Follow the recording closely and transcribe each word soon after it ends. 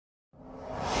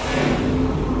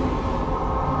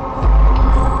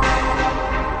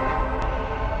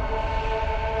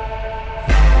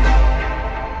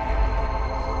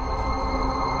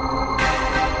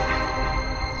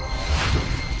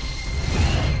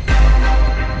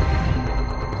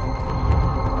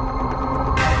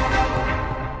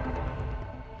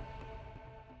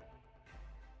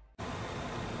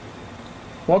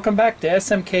Welcome back to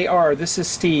SMKR. This is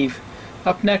Steve.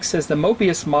 Up next is the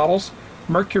Moebius model's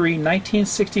Mercury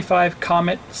 1965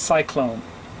 Comet Cyclone.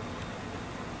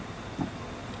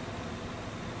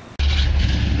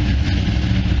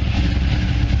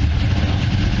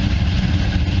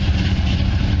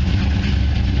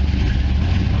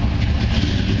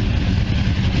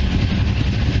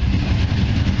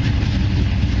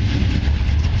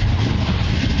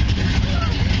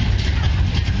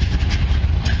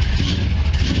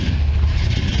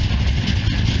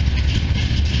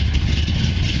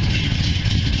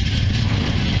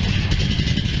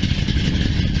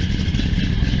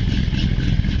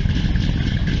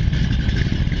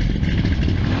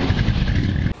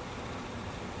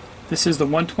 This is the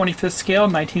 1/25th scale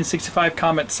 1965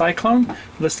 Comet Cyclone.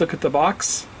 Let's look at the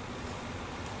box.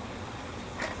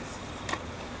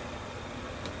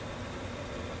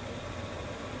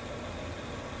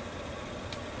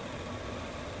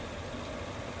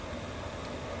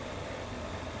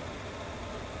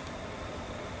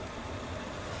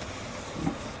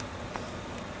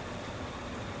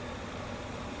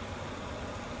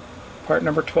 Part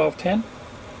number 1210.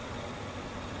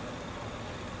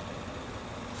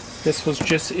 This was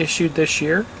just issued this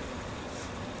year,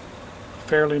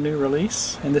 fairly new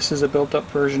release, and this is a built-up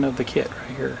version of the kit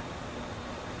right here.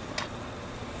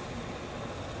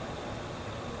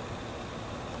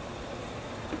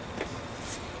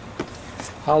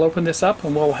 I'll open this up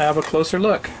and we'll have a closer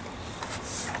look.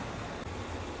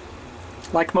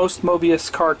 Like most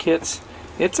Moebius car kits,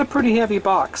 it's a pretty heavy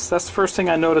box. That's the first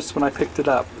thing I noticed when I picked it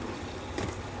up.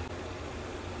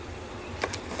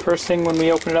 First thing when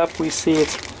we open it up, we see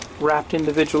it's wrapped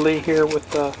individually here with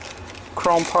the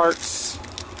chrome parts,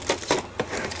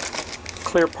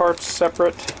 clear parts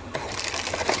separate.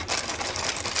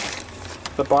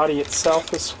 The body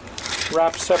itself is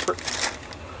wrapped separate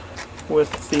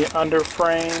with the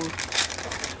underframe,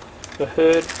 the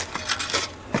hood.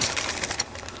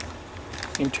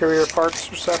 Interior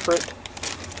parts are separate.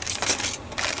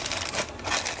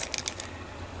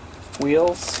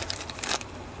 Wheels.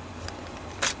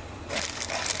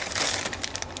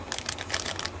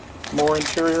 More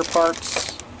interior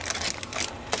parts,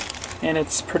 and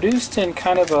it's produced in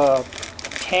kind of a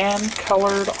tan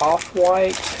colored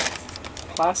off-white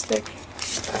plastic.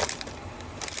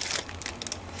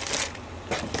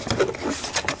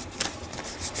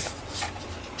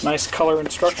 Nice color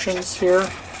instructions here.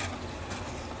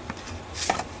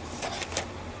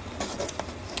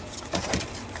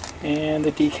 And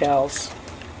the decals.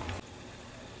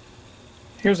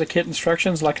 Here's the kit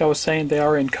instructions. Like I was saying, they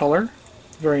are in color.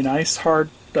 Very nice, hard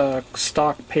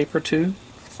stock paper too.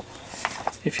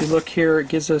 If you look here, it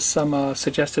gives us some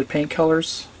suggested paint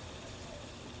colors.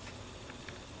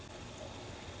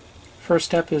 First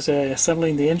step is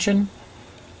assembling the engine,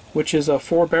 which is a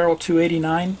 4-barrel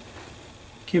 289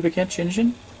 cubic inch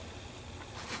engine.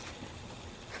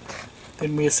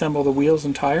 Then we assemble the wheels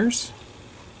and tires.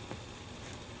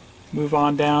 Move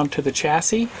on down to the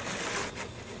chassis.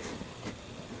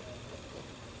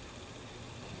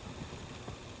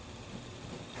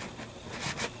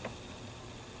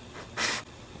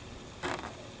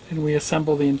 And we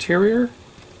assemble the interior,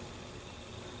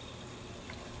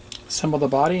 assemble the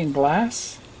body and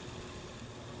glass,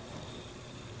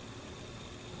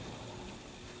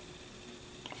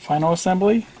 final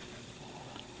assembly,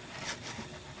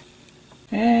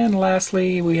 and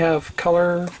lastly we have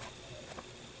color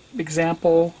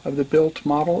example of the built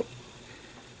model.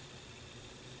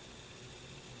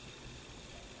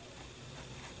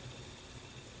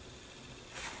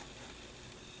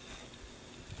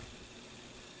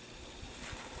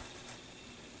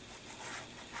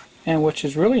 And which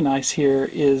is really nice here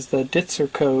is the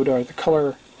Ditzer code, or the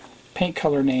color, paint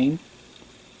color name,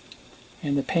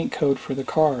 and the paint code for the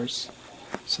cars.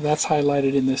 So that's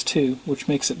highlighted in this too, which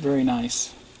makes it very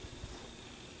nice.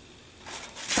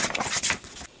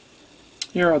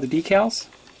 Here are the decals.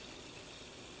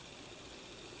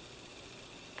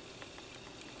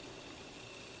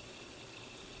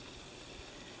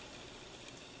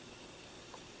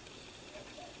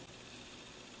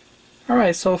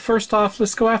 Alright, so first off,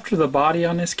 let's go after the body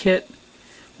on this kit.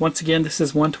 Once again, this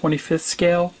is 1/25th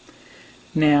scale.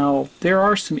 Now, there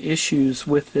are some issues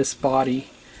with this body.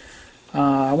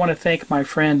 I want to thank my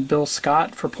friend Bill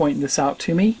Scott for pointing this out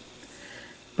to me.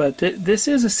 But this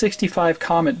is a 65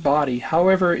 Comet body.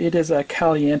 However, it is a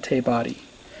Caliente body,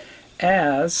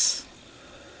 as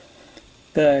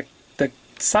the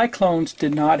Cyclones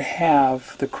did not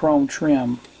have the chrome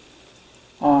trim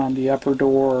on the upper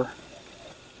door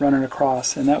running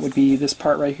across, and that would be this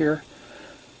part right here,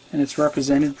 and it's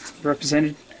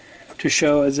represented to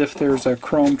show as if there's a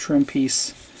chrome trim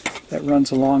piece that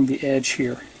runs along the edge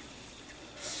here.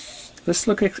 Let's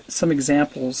look at some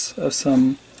examples of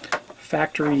some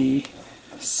factory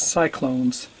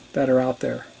cyclones that are out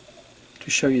there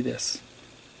to show you this.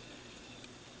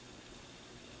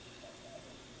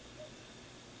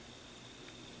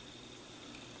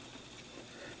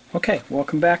 Okay,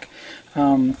 welcome back.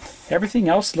 Everything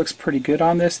else looks pretty good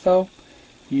on this though.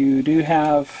 You do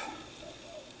have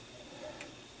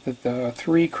the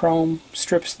 3 chrome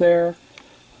strips there,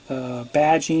 the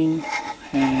badging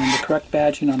and the correct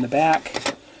badging on the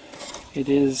back. It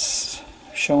is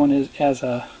shown as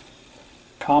a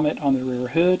comet on the rear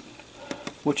hood,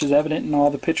 which is evident in all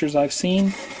the pictures I've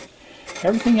seen.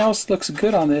 Everything else looks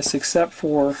good on this except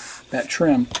for that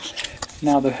trim.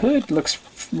 Now the hood looks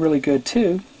really good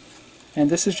too, and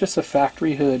this is just a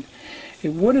factory hood.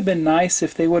 It would have been nice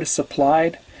if they would have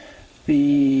supplied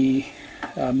the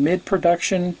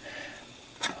mid-production,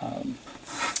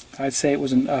 I'd say it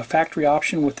was a factory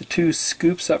option with the 2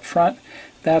 scoops up front.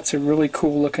 That's a really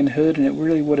cool looking hood, and it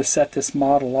really would have set this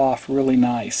model off really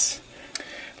nice.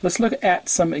 Let's look at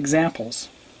some examples.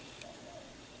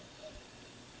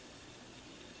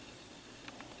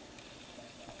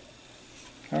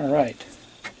 Alright.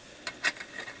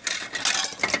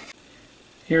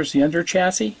 Here's the under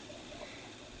chassis.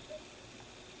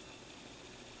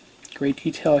 Great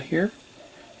detail here.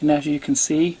 And as you can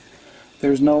see,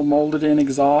 there's no molded in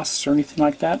exhausts or anything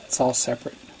like that. It's all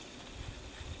separate.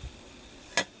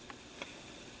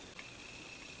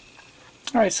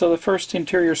 Alright, so the first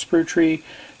interior sprue tree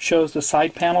shows the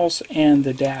side panels and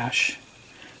the dash.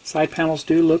 Side panels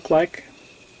do look like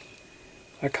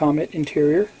a Comet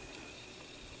interior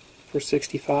for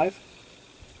 65.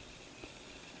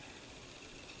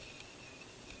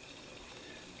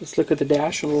 Let's look at the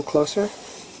dash a little closer.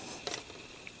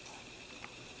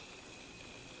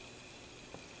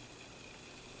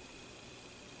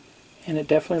 And it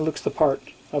definitely looks the part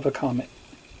of a Comet.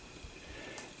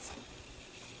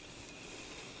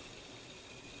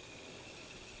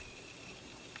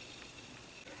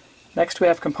 Next we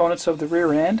have components of the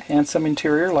rear end and some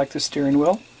interior like the steering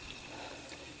wheel.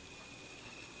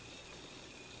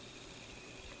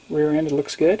 Rear end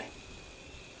looks good.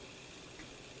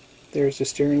 There's the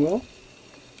steering wheel.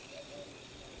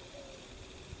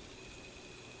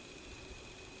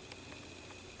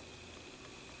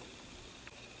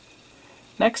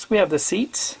 Next we have the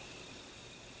seats,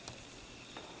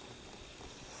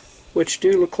 which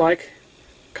do look like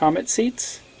Comet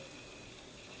seats.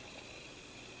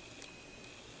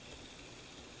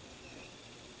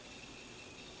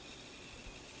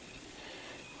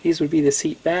 These would be the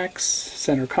seat backs,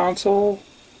 center console,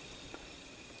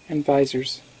 and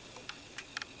visors.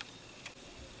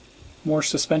 More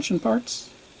suspension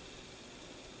parts.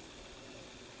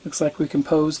 Looks like we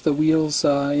composed the wheels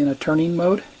in a turning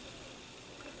mode.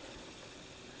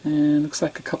 And looks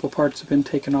like a couple parts have been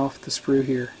taken off the sprue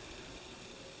here.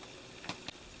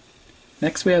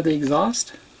 Next we have the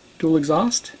exhaust, dual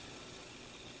exhaust.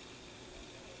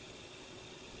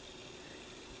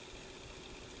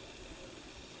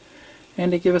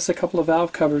 And they give us a couple of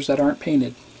valve covers that aren't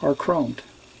painted or chromed.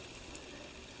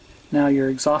 Now your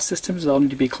exhaust systems, they'll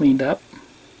need to be cleaned up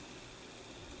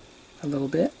a little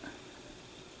bit.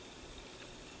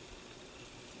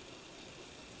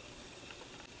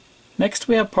 Next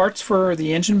we have parts for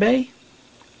the engine bay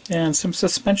and some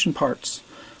suspension parts.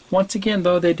 Once again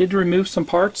though, they did remove some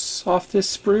parts off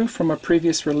this sprue from a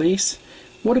previous release.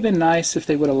 Would have been nice if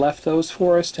they would have left those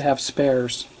for us to have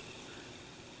spares.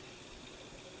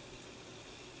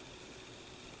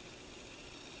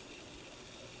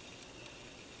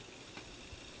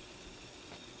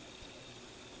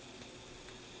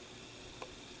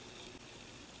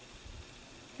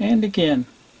 And again,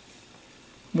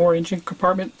 more engine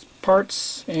compartment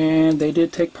parts, and they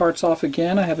did take parts off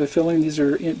again. I have a feeling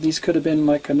these could have been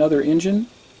like another engine.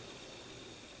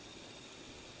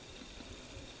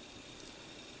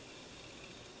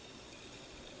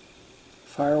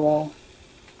 Firewall.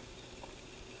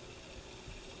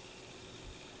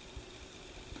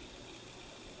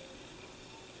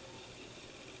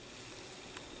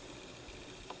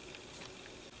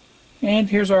 And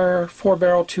here's our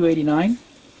 4-barrel 289.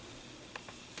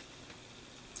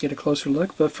 Get a closer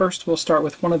look, but first we'll start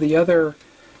with one of the other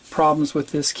problems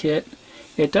with this kit.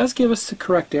 It does give us the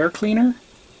correct air cleaner,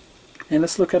 and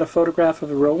let's look at a photograph of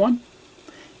the real one.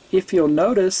 If you'll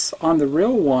notice, on the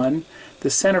real one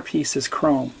the centerpiece is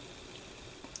chrome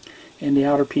and the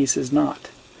outer piece is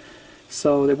not.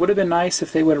 So it would have been nice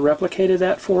if they would have replicated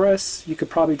that for us. You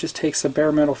could probably just take some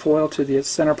bare metal foil to the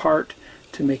center part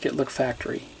to make it look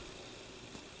factory.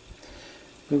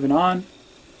 Moving on.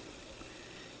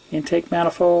 Intake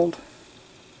manifold,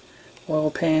 oil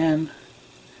pan,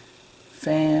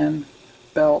 fan,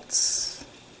 belts,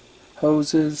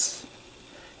 hoses,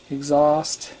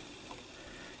 exhaust,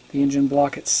 the engine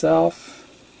block itself,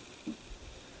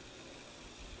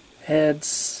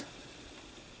 heads,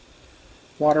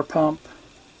 water pump.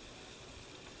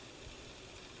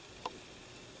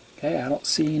 Okay, I don't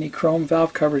see any chrome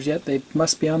valve covers yet. They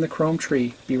must be on the chrome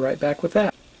tree. Be right back with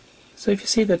that. So if you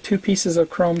see, the two pieces of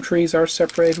chrome trees are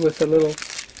separated with a little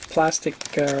plastic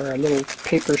or a little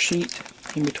paper sheet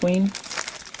in between.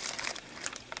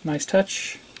 Nice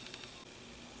touch.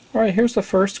 Alright, here's the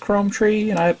first chrome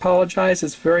tree, and I apologize,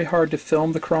 it's very hard to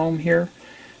film the chrome here,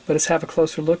 but let's have a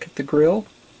closer look at the grille,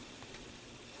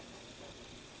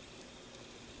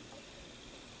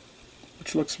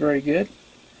 which looks very good.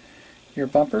 Your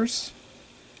bumpers,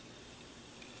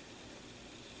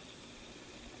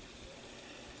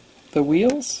 the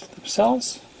wheels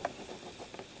themselves,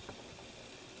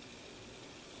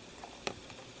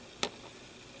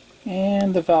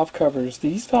 and the valve covers.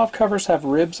 These valve covers have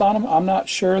ribs on them. I'm not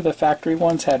sure the factory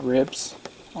ones had ribs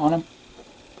on them.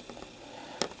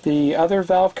 The other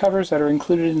valve covers that are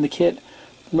included in the kit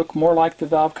look more like the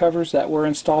valve covers that were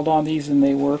installed on these, and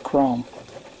they were chrome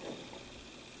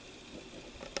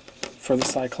for the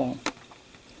Cyclone.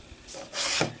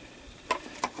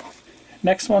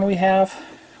 Next one we have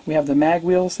the mag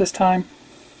wheels this time.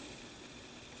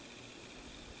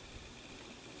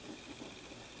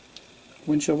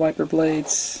 Windshield wiper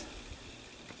blades,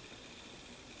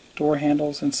 door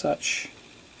handles and such.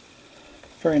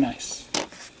 Very nice.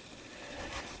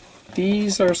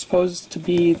 These are supposed to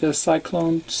be the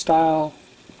Cyclone style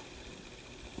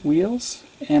wheels,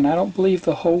 and I don't believe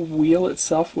the whole wheel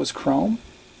itself was chrome,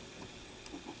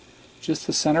 just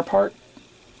the center part,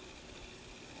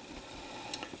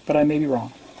 but I may be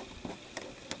wrong.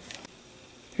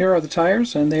 Here are the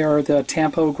tires, and they are the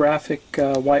Tampo graphic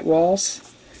white walls.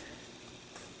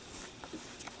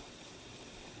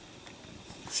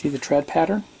 See the tread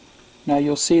pattern? Now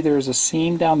you'll see there's a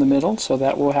seam down the middle, so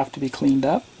that will have to be cleaned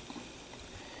up.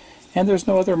 And there's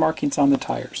no other markings on the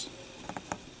tires.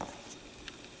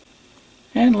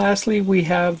 And lastly, we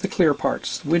have the clear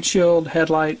parts: windshield,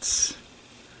 headlights,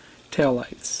 tail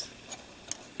lights.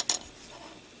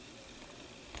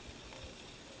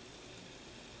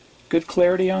 Good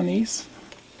clarity on these.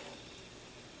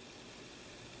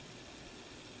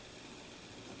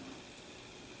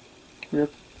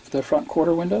 The front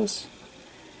quarter windows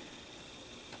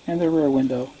and the rear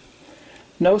window.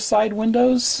 No side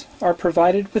windows are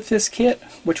provided with this kit,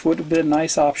 which would have been a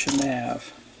nice option to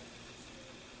have.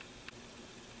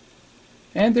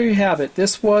 And there you have it.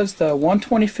 This was the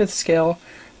 1/25th scale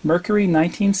Mercury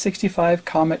 1965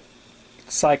 Comet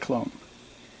Cyclone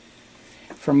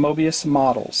from Moebius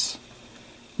Models.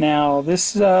 Now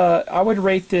this, I would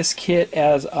rate this kit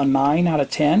as a 9 out of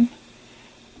 10.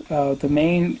 The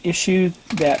main issue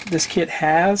that this kit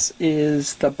has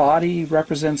is the body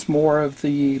represents more of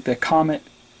the Comet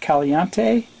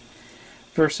Caliente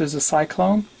versus a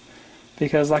Cyclone,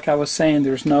 because like I was saying,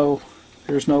 there's no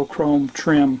chrome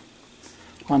trim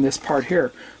on this part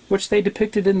here, which they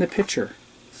depicted in the picture.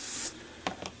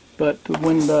 But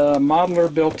when the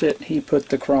modeler built it, he put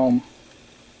the chrome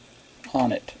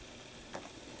on it.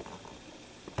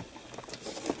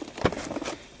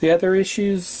 The other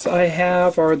issues I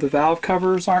have are the valve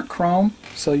covers aren't chrome,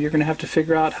 so you're going to have to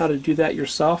figure out how to do that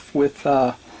yourself with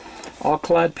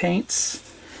all-clad paints.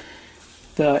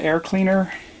 The air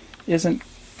cleaner isn't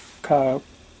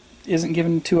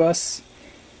given to us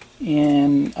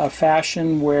in a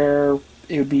fashion where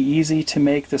it would be easy to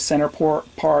make the center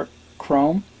part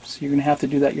chrome, so you're going to have to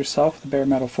do that yourself with bare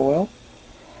metal foil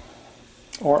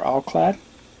or all-clad.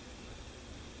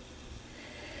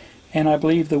 And I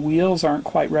believe the wheels aren't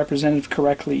quite represented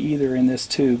correctly either in this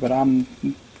too, but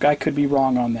I could be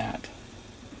wrong on that.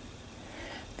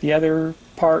 The other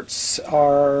parts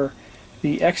are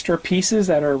the extra pieces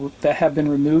that have been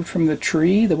removed from the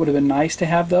tree. That would have been nice to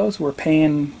have those. We're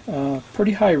paying a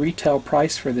pretty high retail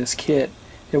price for this kit.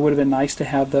 It would have been nice to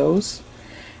have those,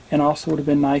 and also would have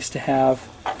been nice to have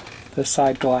the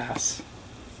side glass.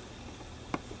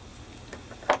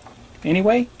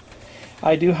 Anyway,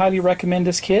 I do highly recommend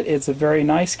this kit. It's a very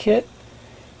nice kit,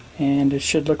 and it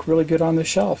should look really good on the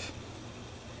shelf.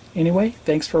 Anyway,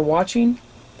 thanks for watching.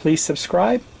 Please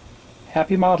subscribe.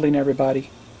 Happy modeling,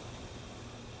 everybody.